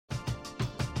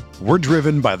We're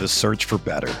driven by the search for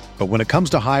better. But when it comes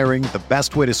to hiring, the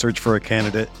best way to search for a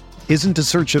candidate isn't to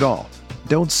search at all.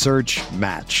 Don't search,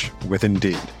 match with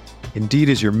Indeed. Indeed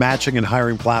is your matching and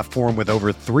hiring platform with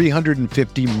over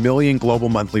 350 million global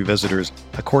monthly visitors,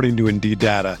 according to Indeed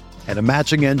data, and a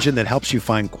matching engine that helps you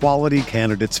find quality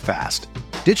candidates fast.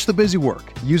 Ditch the busy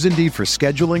work. Use Indeed for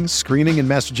scheduling, screening, and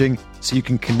messaging so you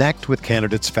can connect with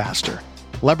candidates faster.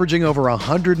 Leveraging over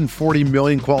 140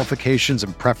 million qualifications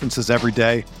and preferences every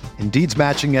day, Indeed's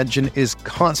matching engine is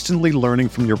constantly learning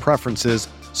from your preferences,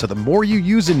 so the more you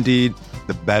use Indeed,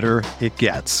 the better it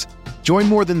gets. Join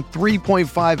more than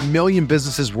 3.5 million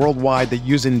businesses worldwide that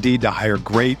use Indeed to hire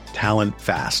great talent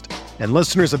fast. And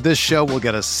listeners of this show will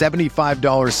get a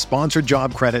 $75 sponsored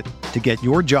job credit to get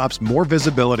your jobs more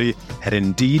visibility at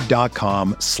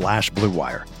Indeed.com/Blue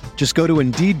Wire. Just go to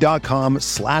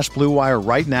Indeed.com/Blue Wire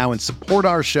right now and support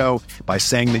our show by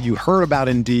saying that you heard about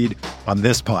Indeed on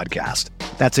this podcast.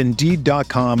 That's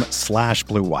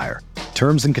Indeed.com/Blue Wire.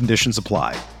 Terms and conditions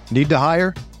apply. Need to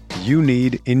hire? You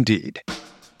need Indeed.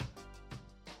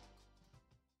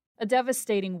 A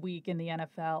devastating week in the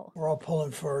NFL. We're all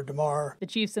pulling for DeMar. The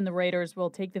Chiefs and the Raiders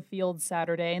will take the field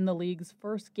Saturday in the league's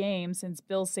first game since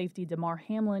Bills safety Damar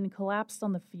Hamlin collapsed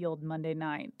on the field Monday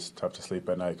night. It's tough to sleep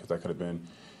at night because that could have been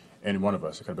any one of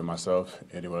us. It could have been myself,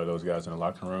 any one of those guys in the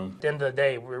locker room. At the end of the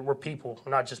day, we're people. We're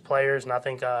not just players, and I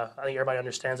think everybody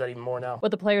understands that even more now.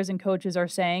 What the players and coaches are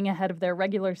saying ahead of their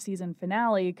regular season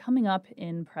finale coming up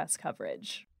in press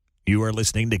coverage. You are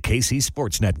listening to KC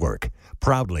Sports Network,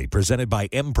 proudly presented by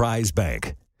Emprise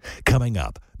Bank. Coming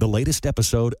up, the latest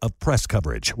episode of Press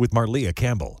Coverage with Marlia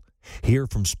Campbell. Hear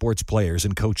from sports players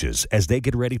and coaches as they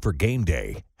get ready for game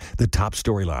day. The top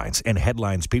storylines and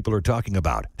headlines people are talking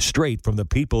about, straight from the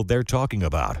people they're talking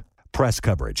about. Press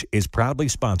Coverage is proudly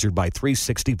sponsored by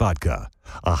 360 Vodka,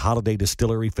 a holiday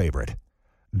distillery favorite.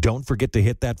 Don't forget to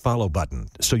hit that follow button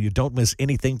so you don't miss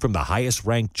anything from the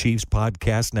highest-ranked Chiefs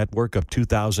podcast network of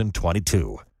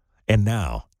 2022. And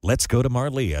now, let's go to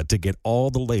Marlia to get all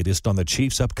the latest on the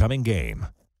Chiefs' upcoming game.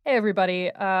 Hey,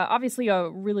 everybody. Obviously a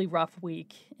really rough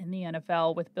week in the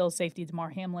NFL with Bills safety Damar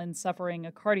Hamlin suffering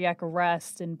a cardiac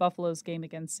arrest in Buffalo's game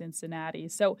against Cincinnati.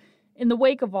 So in the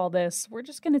wake of all this, we're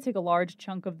just going to take a large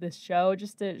chunk of this show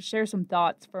just to share some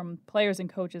thoughts from players and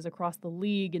coaches across the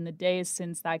league in the days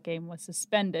since that game was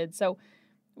suspended. So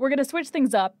we're going to switch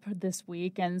things up this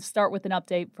week and start with an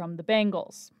update from the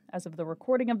Bengals. As of the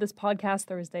recording of this podcast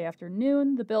Thursday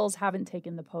afternoon, the Bills haven't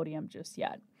taken the podium just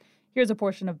yet. Here's a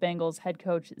portion of Bengals head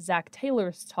coach Zach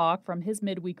Taylor's talk from his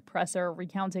midweek presser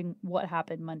recounting what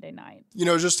happened Monday night. You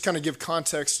know, just to kind of give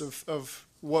context of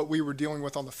what we were dealing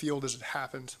with on the field as it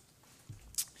happened.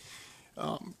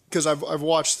 Because I've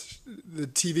watched the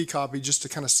TV copy just to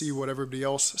kind of see what everybody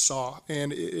else saw.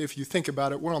 And if you think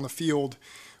about it, we're on the field.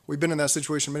 We've been in that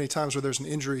situation many times where there's an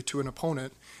injury to an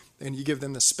opponent and you give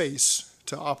them the space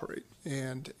to operate.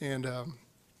 And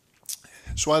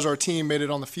so as our team made it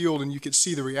on the field and you could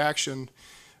see the reaction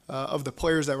of the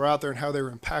players that were out there and how they were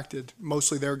impacted,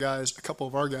 mostly their guys, a couple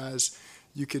of our guys,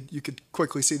 you could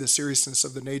quickly see the seriousness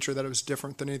of the nature that it was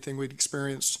different than anything we'd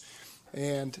experienced.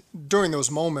 And during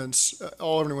those moments,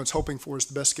 all everyone's hoping for is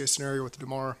the best case scenario with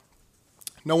Damar.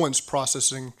 No one's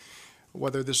processing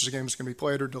whether this game is going to be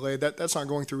played or delayed. That's not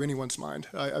going through anyone's mind.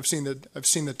 I've seen the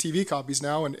TV copies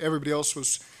now, and everybody else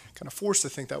was kind of forced to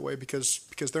think that way because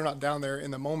they're not down there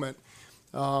in the moment.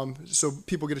 So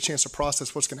people get a chance to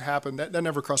process what's going to happen. That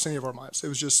never crossed any of our minds. It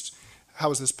was just,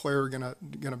 how is this player going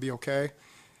to be okay?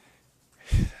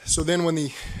 So then when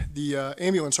the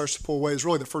ambulance starts to pull away is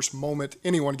really the first moment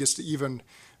anyone gets to even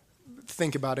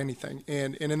think about anything.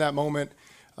 And in that moment,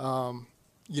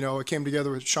 it came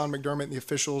together with Sean McDermott and the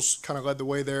officials kind of led the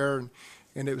way there.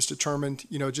 And it was determined,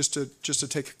 just to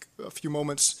take a few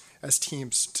moments as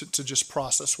teams to just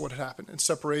process what had happened and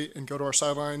separate and go to our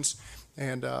sidelines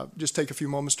and just take a few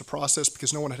moments to process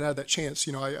because no one had that chance.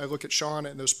 I look at Sean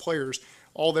and those players,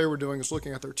 all they were doing is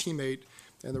looking at their teammate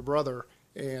and their brother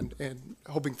and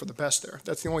hoping for the best there.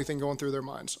 That's the only thing going through their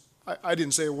minds. I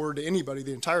didn't say a word to anybody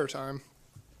the entire time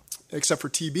except for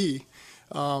TB,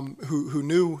 who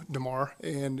knew Damar,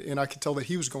 and I could tell that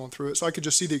he was going through it. So I could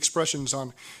just see the expressions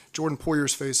on Jordan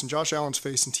Poyer's face and Josh Allen's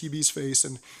face and TB's face,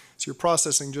 and so you're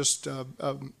processing just how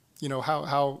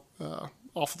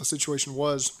awful the situation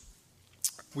was.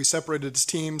 We separated as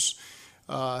teams.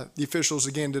 The officials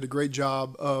again did a great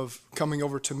job of coming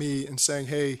over to me and saying,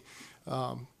 "Hey,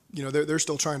 they're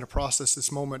still trying to process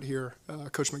this moment here,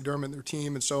 Coach McDermott and their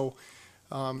team." And so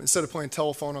instead of playing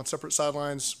telephone on separate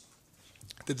sidelines,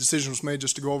 the decision was made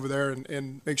just to go over there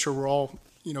and make sure we're all,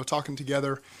 talking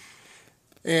together.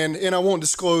 And I won't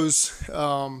disclose,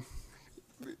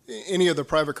 any of the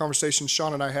private conversations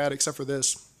Sean and I had, except for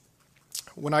this,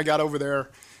 when I got over there,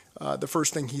 the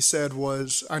first thing he said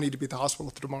was, I need to be at the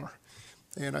hospital tomorrow,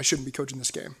 and I shouldn't be coaching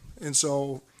this game. And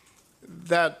so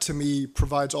that, to me,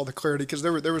 provides all the clarity, because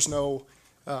there was no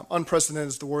unprecedented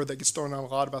is the word that gets thrown out a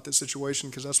lot about this situation,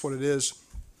 because that's what it is.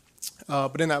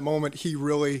 But in that moment, he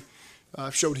really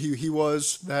showed who he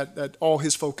was, that all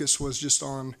his focus was just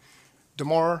on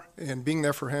DeMar and being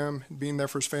there for him, being there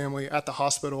for his family at the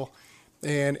hospital.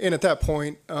 And at that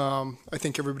point, I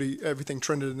think everything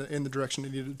trended in the direction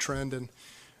it needed to trend, and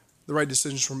the right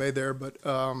decisions were made there. But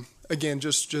again,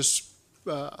 just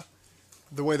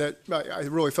the way that I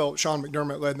really felt Sean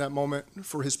McDermott led in that moment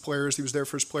for his players. He was there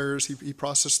for his players. He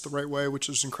processed the right way, which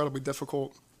was incredibly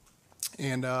difficult,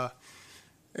 and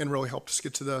really helped us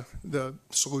get to the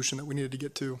solution that we needed to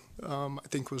get to. I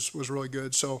think was really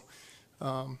good. So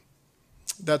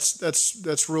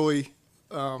that's really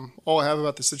all I have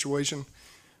about the situation.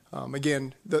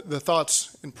 Again, the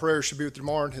thoughts and prayers should be with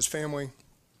DeMar and his family.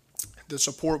 The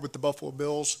support with the Buffalo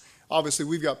Bills. Obviously,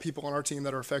 we've got people on our team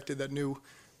that are affected that knew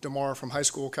DeMar from high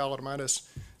school, Cal Adamitis.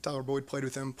 Tyler Boyd played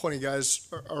with him. Plenty of guys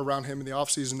are around him in the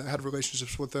offseason that had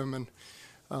relationships with him.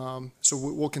 And so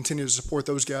we'll continue to support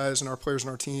those guys and our players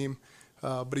on our team.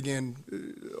 But again,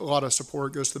 a lot of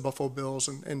support goes to the Buffalo Bills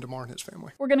and DeMar and his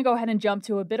family. We're going to go ahead and jump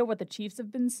to a bit of what the Chiefs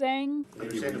have been saying.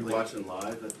 You were watching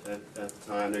live at the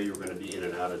time. I know you were going to be in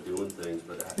and out of doing things,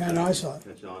 but I saw it.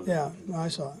 I saw it. Yeah,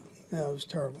 it was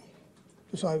terrible.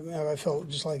 So I felt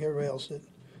just like everybody else did.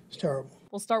 It's terrible.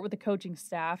 We'll start with the coaching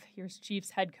staff. Here's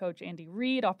Chiefs head coach Andy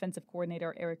Reid, offensive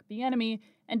coordinator Eric Bieniemy,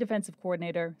 and defensive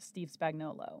coordinator Steve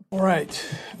Spagnuolo. All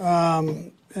right.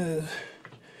 I'll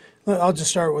just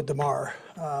start with DeMar.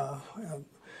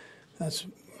 That's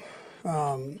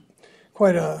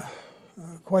quite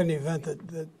an event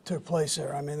that took place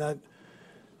there. I mean, that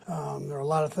there are a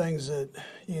lot of things that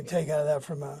you can take out of that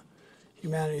from a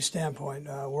humanity standpoint.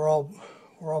 We're all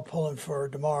pulling for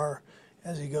DeMar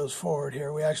as he goes forward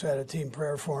here. We actually had a team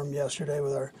prayer for him yesterday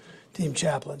with our team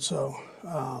chaplain. So,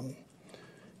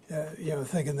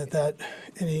 thinking that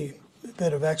any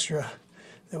bit of extra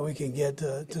that we can get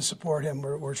to support him,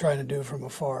 we're trying to do from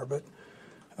afar. But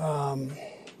our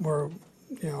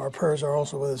prayers are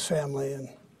also with his family and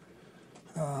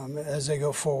as they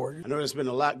go forward. I know there's been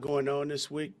a lot going on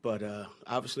this week, but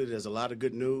obviously there's a lot of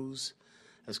good news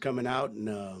that's coming out, and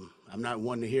I'm not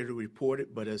one to hear to report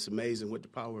it, but it's amazing what the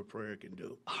power of prayer can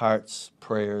do. Hearts,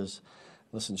 prayers.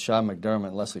 Listen, Sean McDermott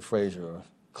and Leslie Frazier are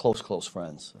close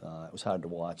friends. It was hard to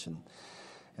watch, and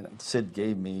Sid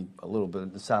gave me a little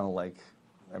bit. It sounded like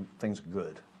things are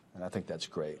good, and I think that's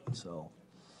great. So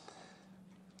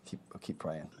keep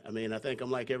praying. I mean, I think I'm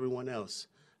like everyone else.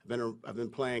 I've been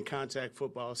playing contact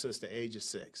football since the age of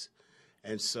 6,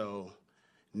 and so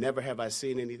never have I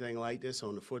seen anything like this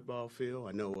on the football field.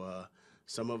 I know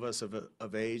some of us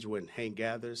of age when Hank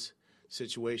Gather's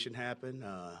situation happened.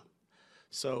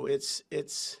 So it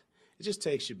just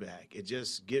takes you back. It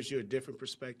just gives you a different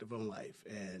perspective on life,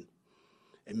 and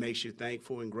it makes you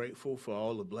thankful and grateful for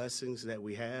all the blessings that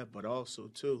we have, but also,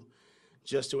 too,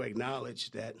 just to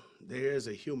acknowledge that there is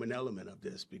a human element of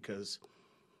this because,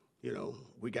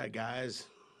 we got guys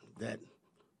that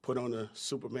put on a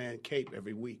Superman cape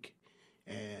every week.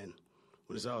 And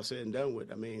when it's all said and done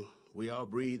with, I mean, we all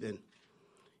breathe in,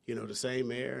 the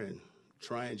same air and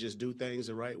try and just do things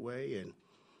the right way and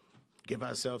give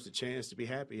ourselves a chance to be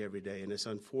happy every day. And it's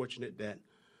unfortunate that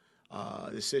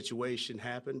the situation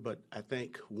happened, but I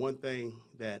think one thing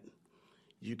that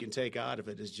you can take out of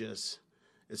it is just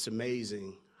it's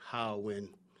amazing how when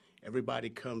everybody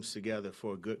comes together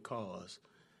for a good cause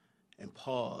and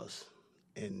pause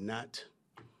and not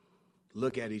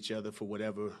look at each other for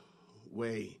whatever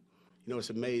way, it's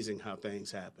amazing how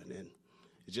things happen, and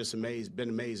it's just been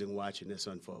amazing watching this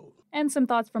unfold. And some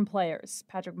thoughts from players.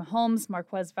 Patrick Mahomes,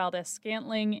 Marquez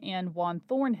Valdes-Scantling, and Juan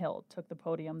Thornhill took the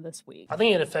podium this week. I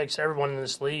think it affects everyone in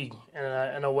this league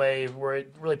in a way where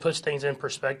it really puts things in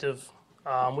perspective.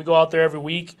 We go out there every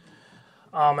week,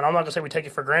 and I'm not going to say we take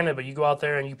it for granted, but you go out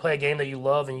there and you play a game that you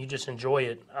love and you just enjoy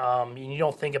it. And you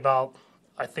don't think about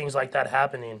things like that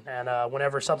happening. And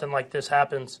whenever something like this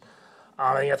happens,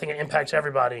 I think it impacts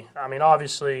everybody. I mean,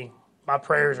 obviously, my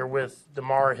prayers are with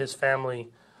DeMar, his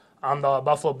family, the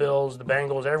Buffalo Bills, the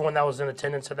Bengals, everyone that was in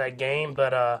attendance at that game.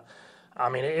 But,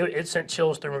 it sent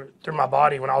chills through my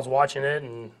body when I was watching it.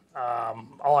 And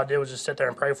all I did was just sit there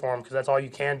and pray for him because that's all you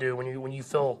can do when you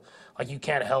feel like you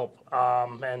can't help.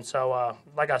 And so,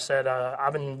 like I said,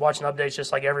 I've been watching updates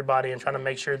just like everybody and trying to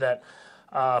make sure that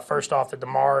first off, that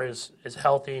DeMar is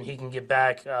healthy and he can get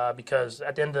back because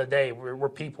at the end of the day, we're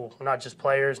people. We're not just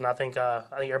players, and I think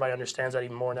everybody understands that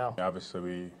even more now.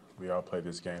 Obviously, we all play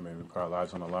this game and we put our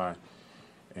lives on the line.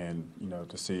 And,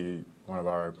 to see one of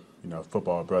our,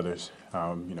 football brothers,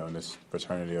 in this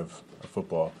fraternity of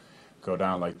football go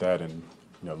down like that and,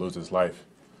 lose his life,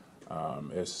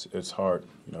 it's hard.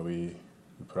 We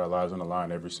put our lives on the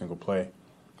line every single play,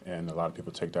 and a lot of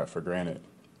people take that for granted.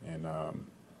 And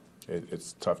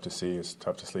it's tough to see. It's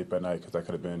tough to sleep at night because that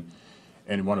could have been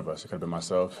any one of us. It could have been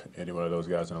myself, any one of those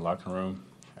guys in the locker room.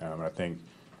 I think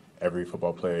every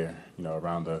football player,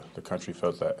 around the country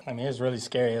felt that. I mean, it's really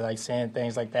scary, like seeing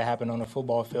things like that happen on the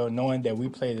football field, knowing that we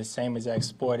play the same exact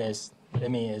sport as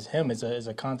him. It's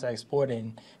a contact sport,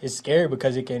 and it's scary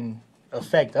because it can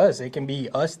affect us. It can be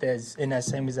us that's in that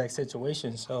same exact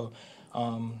situation. So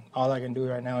all I can do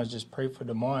right now is just pray for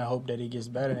DeMar and hope that he gets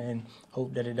better and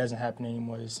hope that it doesn't happen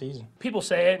anymore this season. People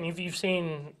say it, and you've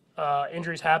seen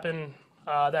injuries happen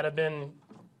that have been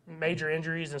major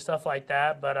injuries and stuff like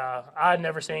that, but I'd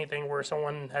never seen anything where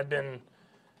someone had been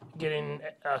getting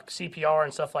CPR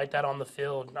and stuff like that on the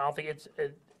field. I don't think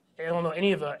I don't know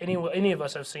any of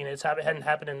us have seen it. It hadn't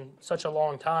happened in such a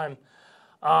long time.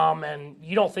 And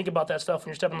you don't think about that stuff when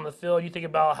you're stepping on the field. You think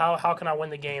about how can I win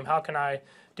the game? How can I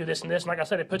do this and this? And like I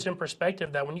said, it puts in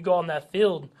perspective that when you go on that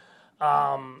field,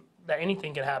 that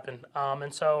anything can happen.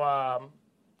 And so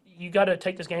you got to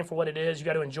take this game for what it is. You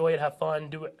got to enjoy it, have fun,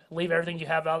 do it, leave everything you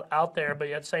have out there. But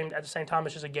at the same time,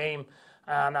 it's just a game.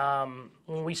 And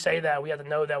when we say that, we have to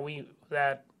know that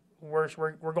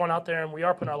we're going out there and we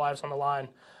are putting our lives on the line.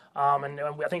 And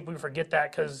I think we forget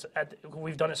that because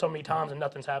we've done it so many times and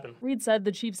nothing's happened. Reed said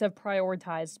the Chiefs have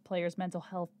prioritized players' mental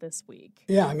health this week.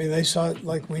 Yeah, I mean, they saw it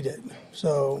like we did.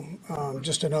 So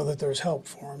just to know that there's help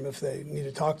for them if they need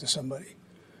to talk to somebody,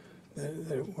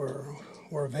 that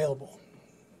we're available.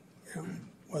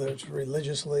 Whether it's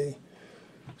religiously,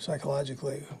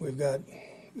 psychologically, we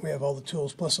have all the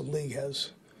tools, plus the league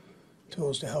has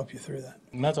tools to help you through that.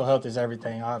 Mental health is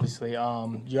everything, obviously.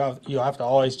 You have to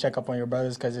always check up on your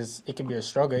brothers because it can be a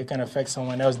struggle. It can affect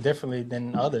someone else differently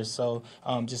than others. So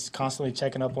just constantly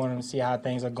checking up on them, see how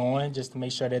things are going, just to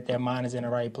make sure that their mind is in the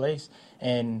right place,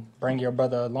 and bring your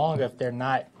brother along if they're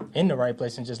not in the right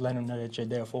place, and just let them know that you're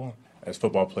there for them. As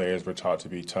football players, we're taught to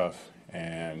be tough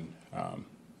and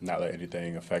not let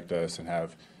anything affect us and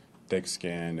have thick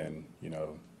skin and,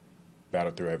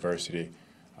 battle through adversity.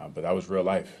 But that was real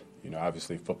life.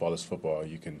 Obviously football is football.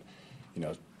 You can,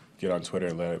 get on Twitter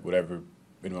and let whatever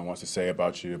anyone wants to say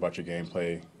about you, about your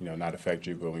gameplay, not affect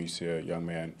you. But when you see a young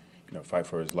man, fight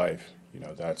for his life,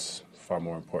 that's far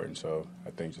more important. So I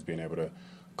think just being able to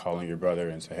call in your brother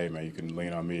and say, hey, man, you can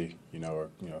lean on me, or,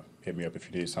 hit me up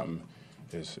if you need something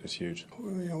is huge.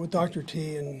 With Dr.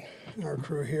 T and our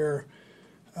crew here,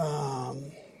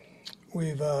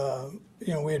 we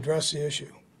addressed the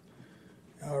issue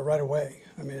right away.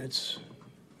 I mean, this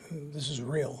is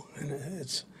real, and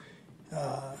it's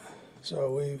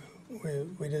so we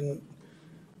didn't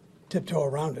tiptoe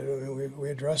around it. I mean, we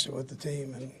addressed it with the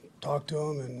team and talked to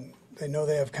them, and they know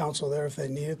they have counsel there if they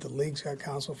need it. The league's got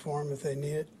counsel for them if they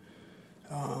need it.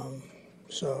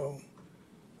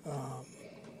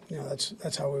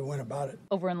 That's how we went about it.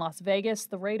 Over in Las Vegas,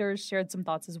 the Raiders shared some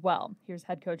thoughts as well. Here's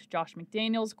head coach Josh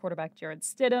McDaniels, quarterback Jarrett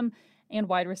Stidham, and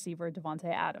wide receiver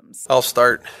Devontae Adams. I'll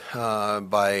start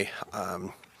by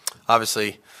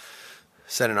obviously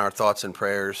sending our thoughts and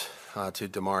prayers to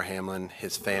Damar Hamlin,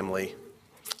 his family,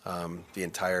 the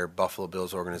entire Buffalo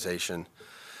Bills organization,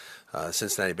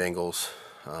 Cincinnati Bengals,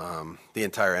 the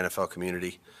entire NFL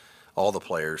community, all the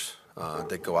players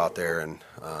that go out there and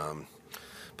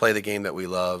play the game that we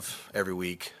love every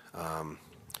week.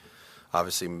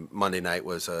 Obviously, Monday night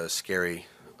was a scary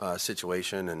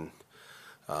situation, and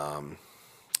I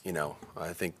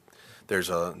think there's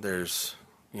a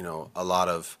lot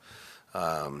of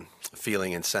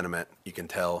feeling and sentiment you can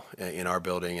tell in our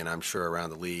building, and I'm sure around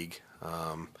the league.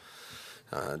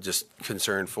 Just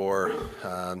concern for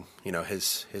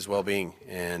his well-being,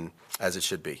 and as it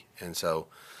should be. And so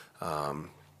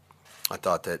I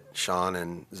thought that Sean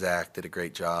and Zach did a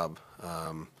great job,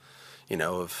 of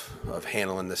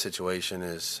handling the situation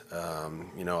as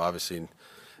obviously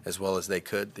as well as they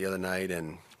could the other night,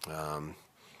 and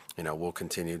we'll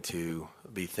continue to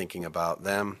be thinking about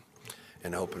them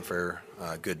and hoping for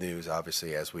good news,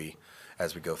 obviously, as we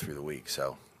go through the week.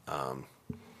 So,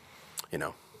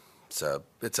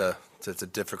 it's a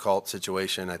difficult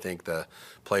situation. I think the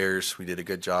players, we did a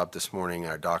good job this morning.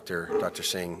 Our Dr.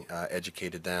 Singh,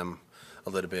 educated them a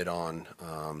little bit on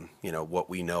what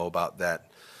we know about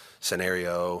that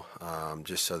scenario,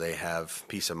 just so they have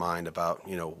peace of mind about,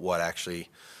 what actually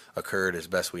occurred as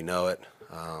best we know it.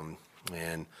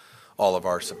 And all of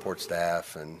our support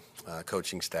staff and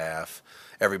coaching staff,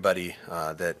 everybody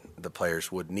that the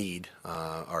players would need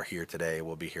are here today.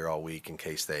 We'll be here all week in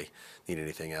case they need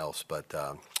anything else. But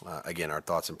again, our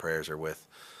thoughts and prayers are with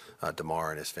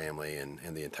DeMar and his family and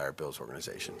the entire Bills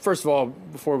organization. First of all,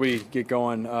 before we get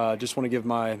going, just want to give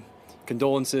my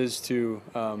condolences to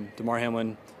DeMar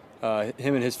Hamlin,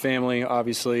 him and his family,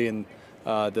 obviously, and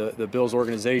the Bills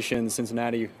organization, the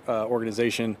Cincinnati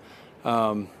organization.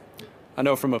 I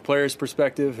know from a player's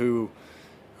perspective, who,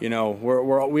 we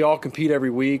all compete every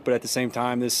week, but at the same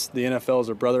time, the NFL is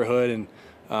a brotherhood,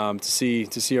 and to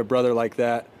see a brother like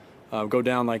that go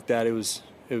down like that, it was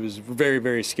very,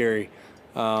 very scary.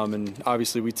 And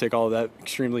obviously we take all of that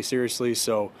extremely seriously.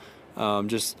 So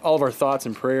just all of our thoughts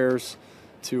and prayers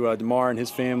to DeMar and his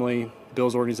family,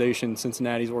 Bill's organization,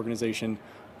 Cincinnati's organization.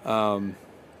 So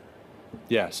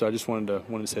I just wanted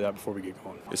to say that before we get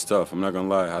going. It's tough. I'm not gonna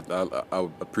lie. I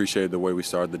appreciate the way we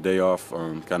started the day off.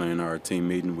 Kind of in our team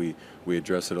meeting, we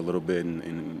addressed it a little bit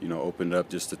and opened up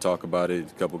just to talk about it.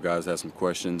 A couple guys had some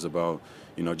questions about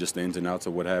just the ins and outs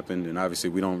of what happened, and obviously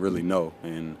we don't really know.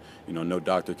 And no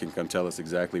doctor can come tell us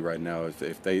exactly right now.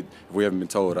 If we haven't been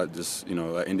told,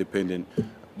 an independent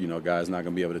guy's not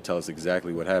gonna be able to tell us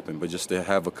exactly what happened. But just to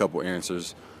have a couple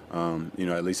answers.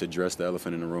 At least address the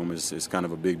elephant in the room is kind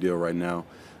of a big deal right now.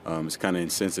 It's kind of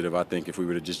insensitive, I think, if we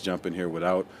were to just jump in here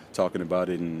without talking about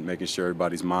it and making sure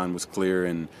everybody's mind was clear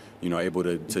and, able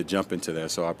to jump into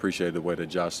that. So I appreciate the way that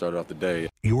Josh started off the day.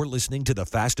 You're listening to the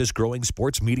fastest growing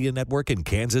sports media network in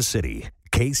Kansas City,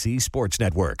 KC Sports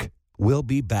Network. We'll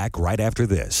be back right after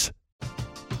this.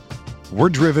 We're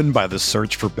driven by the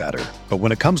search for better. But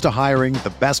when it comes to hiring,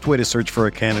 the best way to search for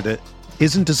a candidate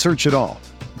isn't to search at all.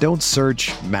 Don't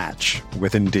search, match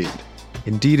with Indeed.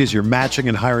 Indeed is your matching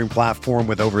and hiring platform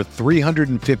with over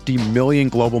 350 million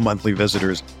global monthly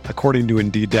visitors, according to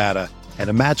Indeed data, and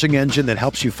a matching engine that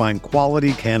helps you find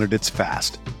quality candidates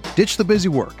fast. Ditch the busy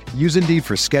work. Use Indeed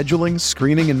for scheduling,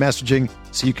 screening, and messaging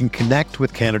so you can connect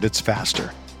with candidates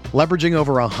faster. Leveraging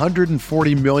over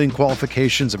 140 million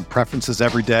qualifications and preferences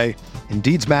every day,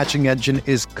 Indeed's matching engine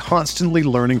is constantly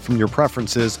learning from your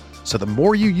preferences, so the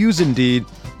more you use Indeed,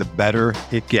 the better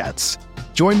it gets.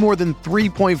 Join more than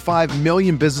 3.5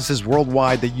 million businesses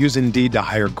worldwide that use Indeed to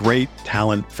hire great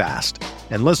talent fast.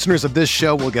 And listeners of this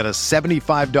show will get a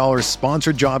 $75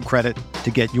 sponsored job credit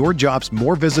to get your jobs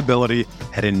more visibility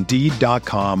at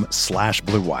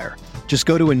Indeed.com/Blue Wire. Just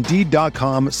go to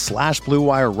Indeed.com/Blue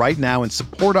Wire right now and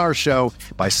support our show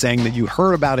by saying that you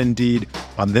heard about Indeed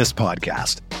on this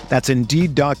podcast. That's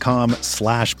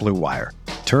Indeed.com/Blue Wire.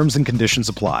 Terms and conditions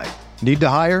apply. Need to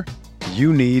hire?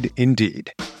 You need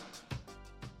Indeed.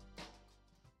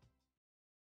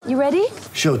 You ready?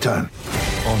 Showtime.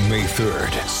 On May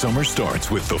 3rd, summer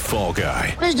starts with The Fall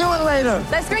Guy. Let's do it later.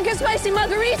 Let's drink a spicy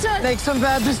margarita. Make some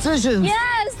bad decisions.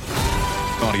 Yes!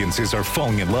 Audiences are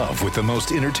falling in love with the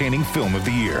most entertaining film of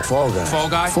the year. Fall Guy. Fall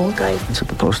Guy? Fall Guy. That's what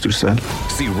the poster said.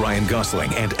 See Ryan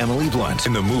Gosling and Emily Blunt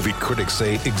in the movie critics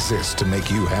say exists to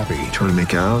make you happy. Trying to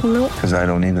make it out? Nope. Because I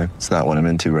don't either. It's not what I'm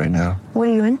into right now. What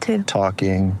are you into?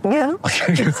 Talking. Yeah.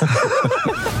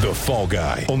 The Fall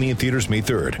Guy. Only in theaters May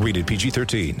 3rd. Rated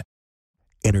PG-13.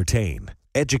 Entertain,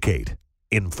 educate,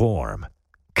 inform.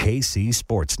 KC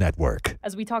Sports Network.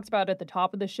 As we talked about at the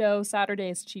top of the show,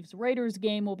 Saturday's Chiefs-Raiders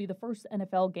game will be the first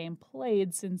NFL game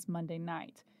played since Monday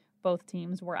night. Both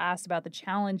teams were asked about the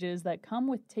challenges that come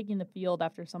with taking the field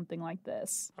after something like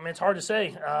this. I mean, it's hard to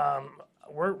say.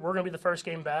 We're going to be the first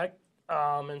game back,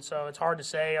 and so it's hard to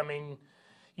say. I mean,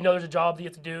 there's a job that you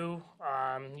have to do.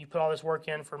 You put all this work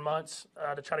in for months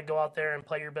to try to go out there and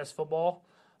play your best football.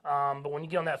 But when you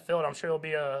get on that field, I'm sure it'll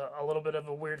be a little bit of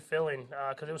a weird feeling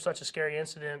because it was such a scary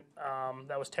incident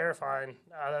that was terrifying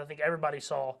that I think everybody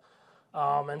saw.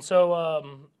 And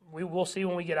so we will see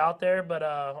when we get out there, but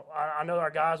I know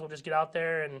our guys will just get out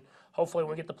there and hopefully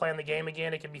when we get to play in the game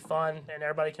again, it can be fun and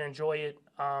everybody can enjoy it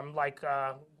like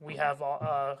we have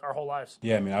our whole lives.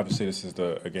 Yeah, I mean, obviously this is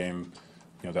a game,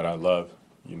 that I love,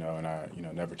 and I,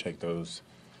 never take those,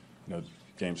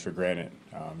 games for granted.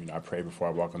 I pray before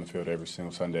I walk on the field every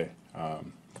single Sunday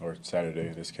or Saturday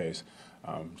in this case,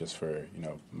 just for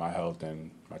my health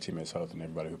and my teammates' health and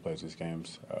everybody who plays these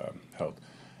games' health.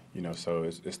 So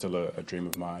it's still a dream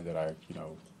of mine that I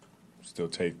still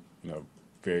take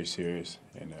very serious.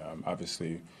 And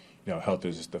obviously, health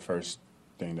is the first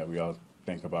thing that we all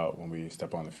think about when we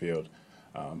step on the field.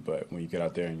 But when you get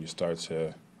out there and you start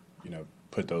to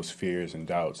put those fears and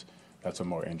doubts, that's when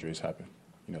more injuries happen.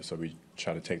 so we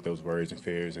try to take those worries and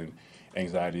fears and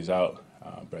anxieties out.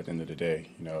 But at the end of the day,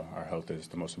 our health is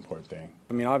the most important thing.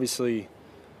 I mean, obviously,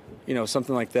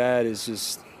 something like that is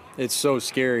just, it's so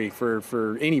scary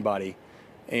for anybody.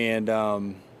 And,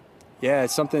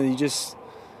 it's something you just,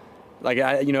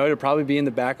 it'll probably be in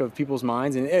the back of people's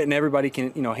minds, and everybody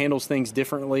can, handles things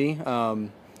differently.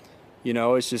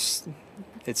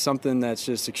 It's something that's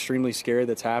just extremely scary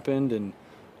that's happened. And,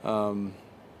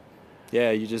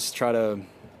 you just try to,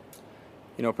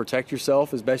 protect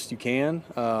yourself as best you can.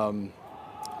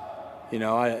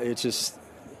 It's just,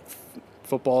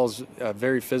 football's a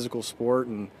very physical sport,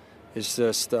 and it's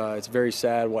just, it's very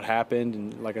sad what happened,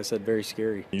 and like I said, very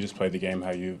scary. You just played the game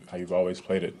how you've always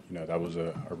played it. That was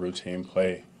a routine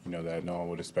play, that no one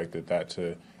would expect that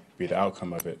to be the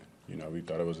outcome of it. We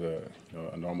thought it was a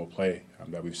normal play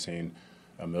that we've seen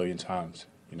a million times.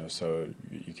 So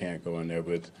you can't go in there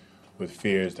with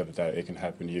fears that it can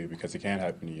happen to you, because it can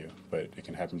happen to you, but it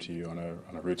can happen to you on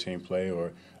a routine play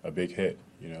or a big hit.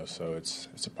 So it's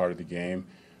a part of the game.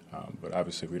 But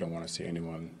obviously, we don't want to see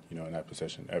anyone, in that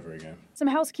position ever again. Some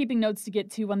housekeeping notes to get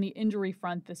to on the injury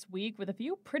front this week, with a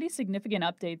few pretty significant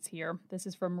updates here. This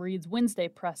is from Reed's Wednesday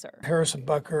presser. Harrison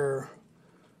Butker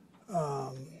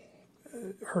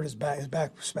hurt his back. His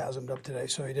back spasmed up today,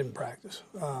 so he didn't practice.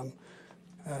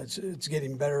 It's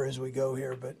getting better as we go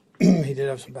here, but he did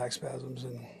have some back spasms,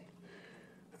 and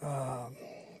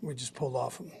we just pulled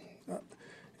off him.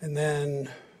 And then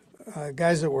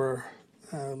guys that were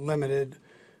limited,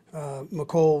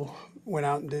 McCole went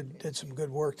out and did some good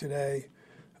work today,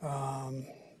 and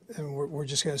we're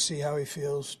just going to see how he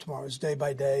feels tomorrow. It's day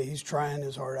by day. He's trying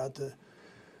his heart out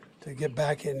to get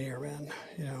back in here, man.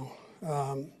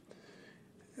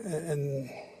 And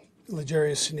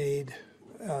L'Jarius Sneed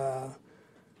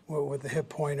with the hip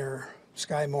pointer,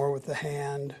 Sky Moore with the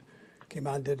hand, came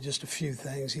out and did just a few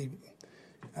things.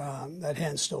 That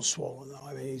hand's still swollen though.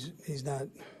 I mean, he's not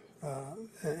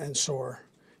and sore.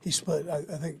 He split. I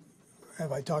think.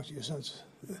 Have I talked to you since?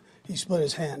 He split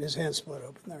his hand. His hand split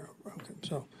open there. Okay.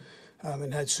 So,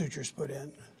 and had sutures put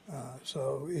in.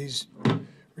 So he's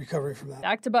recovering from that.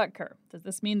 Back to Butker. Does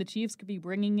this mean the Chiefs could be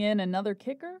bringing in another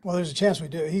kicker? Well, there's a chance we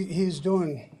do. He's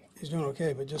doing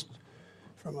okay, but just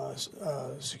from a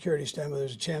security standpoint,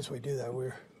 there's a chance we do that.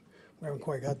 We haven't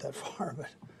quite got that far, but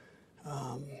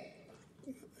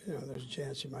there's a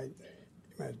chance you might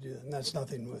do that, and that's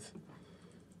nothing with.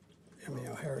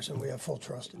 Harrison, we have full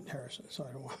trust in Harrison, so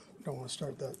I don't want to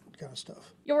start that kind of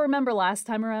stuff. You'll remember last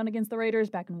time around against the Raiders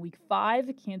back in Week 5,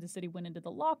 Kansas City went into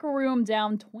the locker room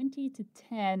down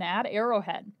 20-10 at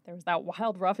Arrowhead. There was that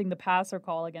wild roughing the passer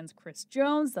call against Chris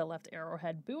Jones that left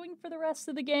Arrowhead booing for the rest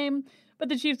of the game, but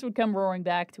the Chiefs would come roaring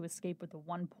back to escape with a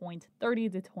 1-point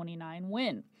 30-29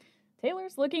 win.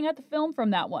 Taylor's looking at the film from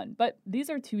that one, but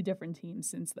these are two different teams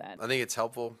since then. I think it's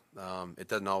helpful. It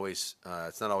doesn't always,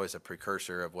 it's not always a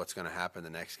precursor of what's going to happen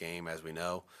the next game. As we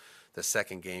know, the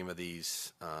second game of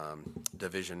these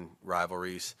division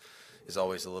rivalries is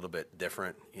always a little bit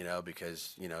different,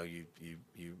 because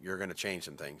you're going to change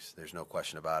some things. There's no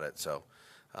question about it. So,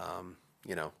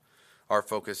 our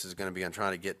focus is going to be on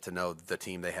trying to get to know the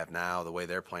team they have now, the way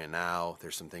they're playing now.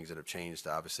 There's some things that have changed,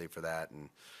 obviously, for that, and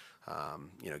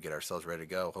get ourselves ready to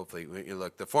go. Hopefully,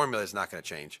 look, the formula is not going to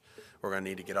change. We're going to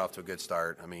need to get off to a good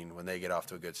start. I mean, when they get off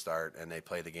to a good start and they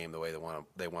play the game the way they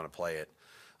want to play it,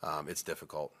 it's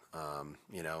difficult. And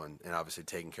obviously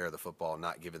taking care of the football,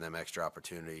 not giving them extra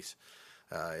opportunities,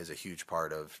 is a huge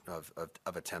part of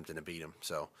attempting to beat them.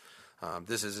 So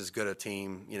this is as good a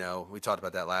team. We talked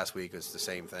about that last week. It's the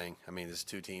same thing. I mean, there's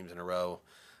two teams in a row.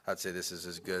 I'd say this is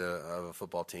as good of a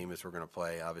football team as we're going to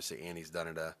play. Obviously, Andy's done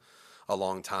it a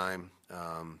long time.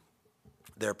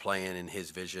 They're playing in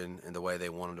his vision and the way they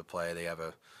want him to play. They have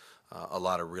a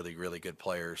lot of really, really good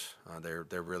players. They're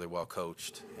really well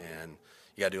coached, and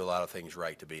you got to do a lot of things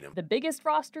right to beat them. The biggest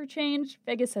roster change,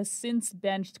 Vegas has since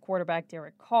benched quarterback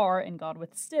Derek Carr and gone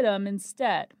with Stidham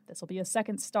instead. This will be a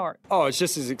second start. Oh, it's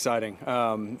just as exciting.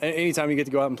 Anytime you get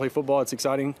to go out and play football, it's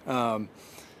exciting.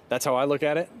 That's how I look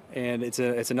at it, and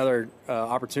it's another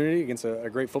opportunity against a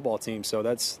great football team. So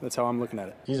that's how I'm looking at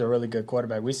it. He's a really good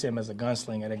quarterback. We see him as a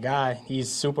gunslinger. The guy, he's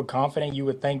super confident. You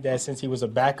would think that since he was a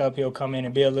backup, he'll come in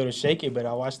and be a little shaky. But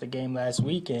I watched the game last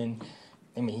week, and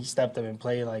he stepped up and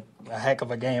played like a heck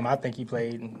of a game. I think he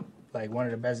played like one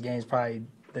of the best games probably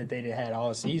that they had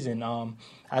all season.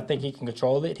 I think he can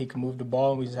control it. He can move the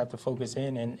ball. We just have to focus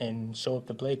in and show up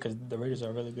to play because the Raiders are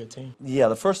a really good team. Yeah,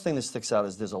 the first thing that sticks out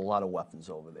is there's a lot of weapons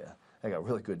over there. They got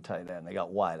really good tight end. They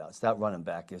got wideouts. That running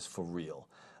back is for real.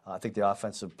 I think the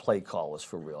offensive play call is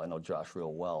for real. I know Josh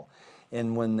real well.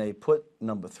 And when they put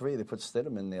number 3, they put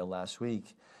Stidham in there last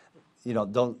week,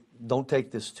 don't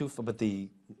take this too far, but the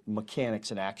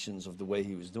mechanics and actions of the way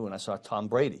he was doing. I saw Tom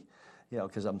Brady,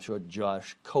 because I'm sure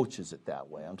Josh coaches it that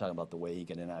way. I'm talking about the way he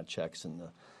get in out checks and the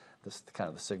kind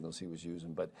of the signals he was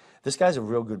using. But this guy's a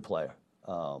real good player.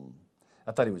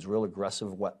 I thought he was real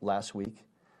aggressive last week.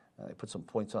 He put some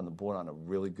points on the board on a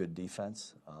really good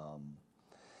defense.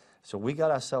 So we got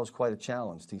ourselves quite a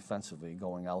challenge defensively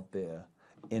going out there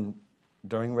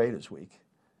during Raiders week,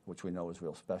 which we know is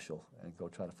real special, and go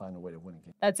try to find a way to win a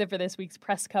game. That's it for this week's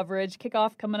press coverage.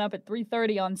 Kickoff coming up at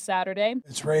 3:30 on Saturday.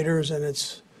 It's Raiders and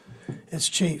it's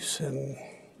Chiefs, and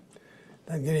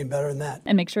doesn't get any better than that.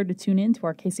 And make sure to tune in to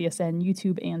our KCSN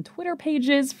YouTube and Twitter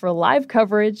pages for live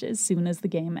coverage as soon as the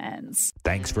game ends.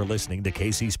 Thanks for listening to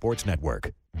KC Sports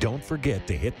Network. Don't forget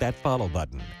to hit that follow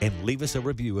button and leave us a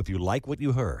review if you like what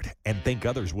you heard and think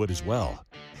others would as well.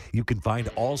 You can find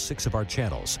all 6 of our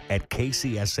channels at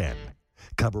KCSN,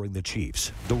 covering the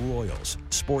Chiefs, the Royals,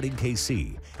 Sporting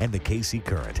KC, and the KC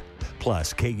Current,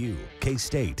 plus KU,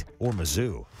 K-State, or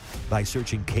Mizzou by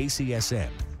searching KCSN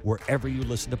wherever you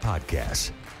listen to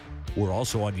podcasts. We're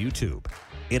also on YouTube.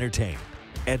 Entertain,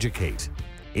 educate,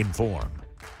 inform.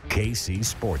 KC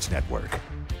Sports Network.